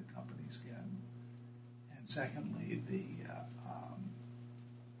the companies get, and secondly the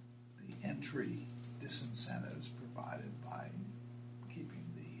entry disincentives provided by keeping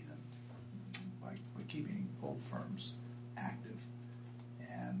by keeping old firms active,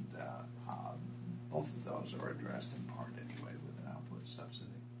 and both of those are addressed in part anyway with an output subsidy.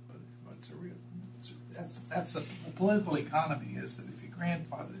 But it's a real that's the political economy is that if you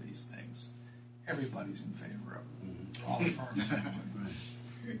grandfather these things, everybody's in favor of them. All the firms anyway.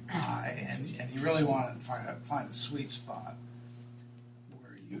 And you really want to find a sweet spot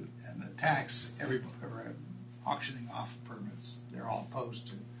where you and the tax or auctioning off permits they're all opposed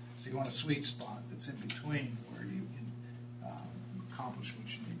to. So you want a sweet spot that's in between where you can accomplish what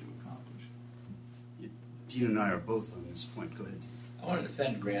you need to accomplish. Dean and I are both on this point. Go ahead. I want to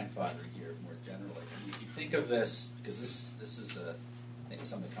defend grandfathering here more generally. If you think of this, because this is I think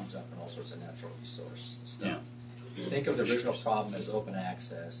something that comes up in all sorts of natural resource stuff. Yeah. You think of the original problem as open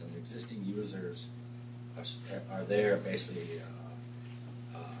access, and the existing users are there basically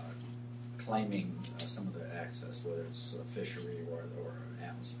claiming some of the access, whether it's a fishery or an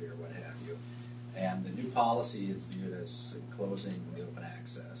atmosphere, what have you. And the new policy is viewed as closing the open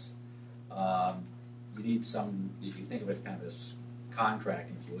access. You need some, if you think of it kind of as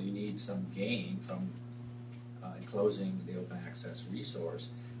contracting fuel, you need some gain from enclosing the open access resource.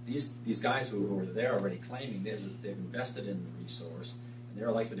 These guys who are there already claiming they've invested in the resource, and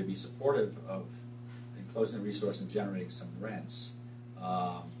they're likely to be supportive of enclosing the resource and generating some rents.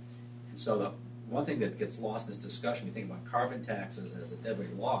 And so the one thing that gets lost in this discussion, we think about carbon taxes as a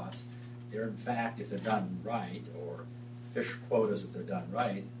deadweight loss. They're in fact, if they're done right, or fish quotas if they're done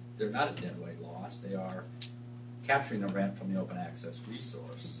right, they're not a deadweight loss. They are capturing the rent from the open access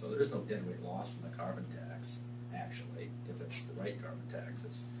resource. So there is no deadweight loss from the carbon tax, actually, if it's the right carbon tax.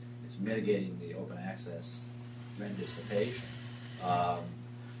 It's mitigating the open access rent dissipation.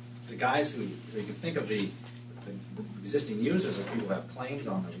 The guys who you can think of the existing users as people who have claims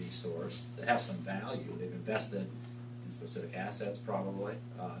on the resource that have some value. They've invested in specific assets, probably,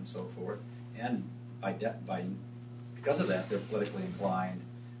 and so forth. And because of that, they're politically inclined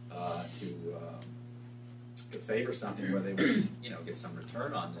to favor something where they would, get some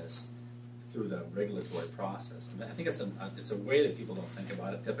return on this through the regulatory process. I mean, I think it's a way that people don't think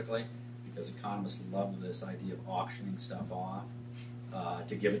about it typically, because economists love this idea of auctioning stuff off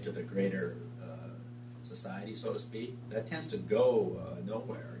to give it to the greater society, so to speak. That tends to go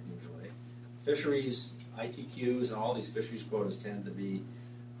nowhere usually. Fisheries, ITQs, and all these fisheries quotas tend to be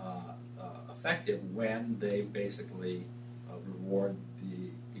effective when they basically reward the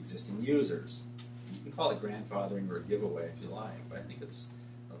existing users. You can call it grandfathering or a giveaway if you like, but I think it's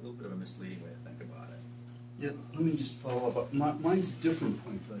a little bit of a misleading way to think about it. Yeah, let me just follow up. Mine's a different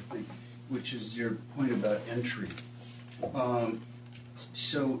point, I think, which is your point about entry.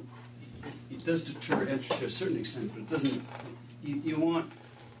 So it does deter entry to a certain extent, but it doesn't. You want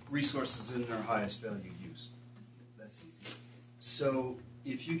resources in their highest value use. That's easy. So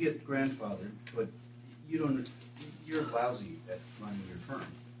if you get grandfathered, but you're lousy at running your firm,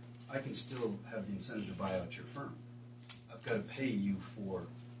 I can still have the incentive to buy out your firm. I've got to pay you for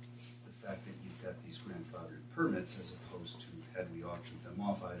the fact that you've got these grandfathered permits, as opposed to had we auctioned them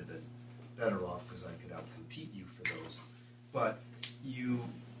off, I'd have been better off because I could outcompete you for those. But you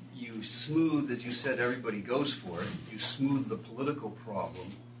smooth, as you said, everybody goes for it. You smooth the political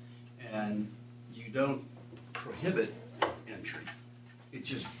problem, and you don't prohibit entry.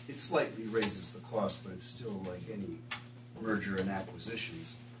 It slightly raises the cost, but it's still like any merger and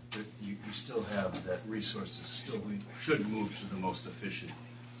acquisitions. You still have that resources still should move to the most efficient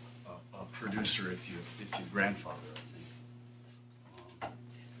producer if you grandfather,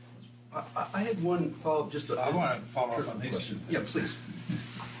 I think. I had one follow-up. I wanted to follow up on these two things. Yeah, please.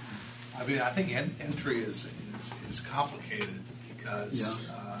 I mean, I think entry is complicated because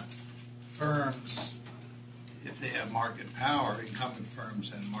firms, if they have market power, incumbent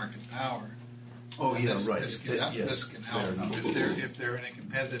firms and market power. Oh, yeah, this, right. This can help. If they're in a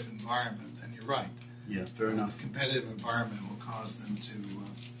competitive environment, then you're right. Yeah, fair enough. The competitive environment will cause them to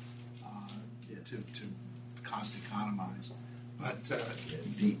cost economize. But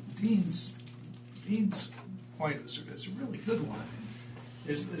Dean's point is a really good one.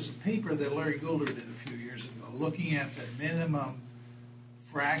 There's a paper that Larry Goulder did a few years ago looking at the minimum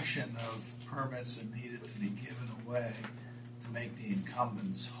fraction of permits that needed to be given away to make the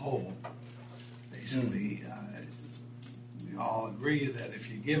incumbents whole. Basically, we all agree that if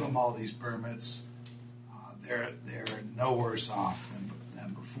you give them all these permits, they're no worse off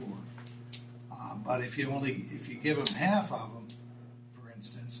than before. But if you give them half of them, for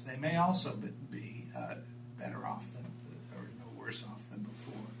instance, they may also be better off than or no worse off than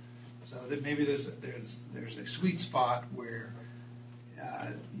before. So that maybe there's a sweet spot where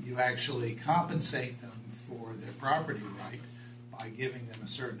you actually compensate them for their property right by giving them a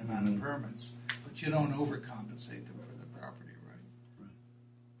certain amount of permits, but you don't overcompensate them for their property right.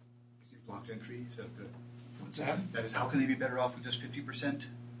 Is it blocked entry? Is that the? What's that? That is, how can they be better off with just 50%?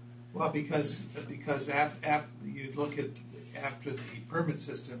 Well, because after you look at after the permit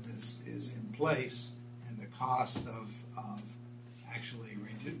system is in place and the cost of actually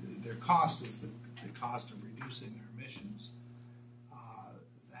their cost is the cost of reducing their emissions.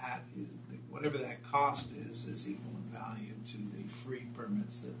 That is, whatever that cost is equal in value to the free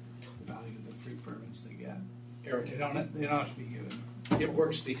permits the value of the free permits they get. Eric, They don't have to be given. it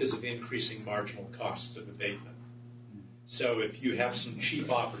works because of increasing marginal costs of abatement. So if you have some cheap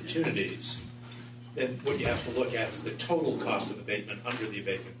opportunities, then what you have to look at is the total cost of abatement under the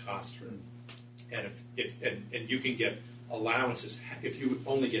abatement cost rate. And if you can get allowances, if you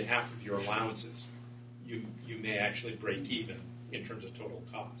only get half of your allowances, you may actually break even in terms of total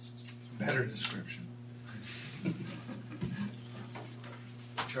costs. Better description.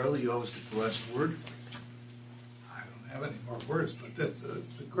 Charlie, you always get the last word. I don't have any more words, but it's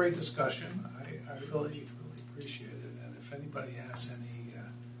a great discussion. I really appreciate it. And if anybody has any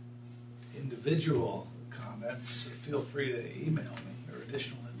individual comments, feel free to email me, or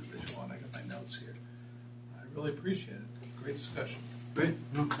additional individual, and I got my notes here. I really appreciate it. Great discussion. Great.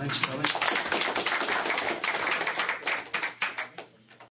 No, thanks, Charlie.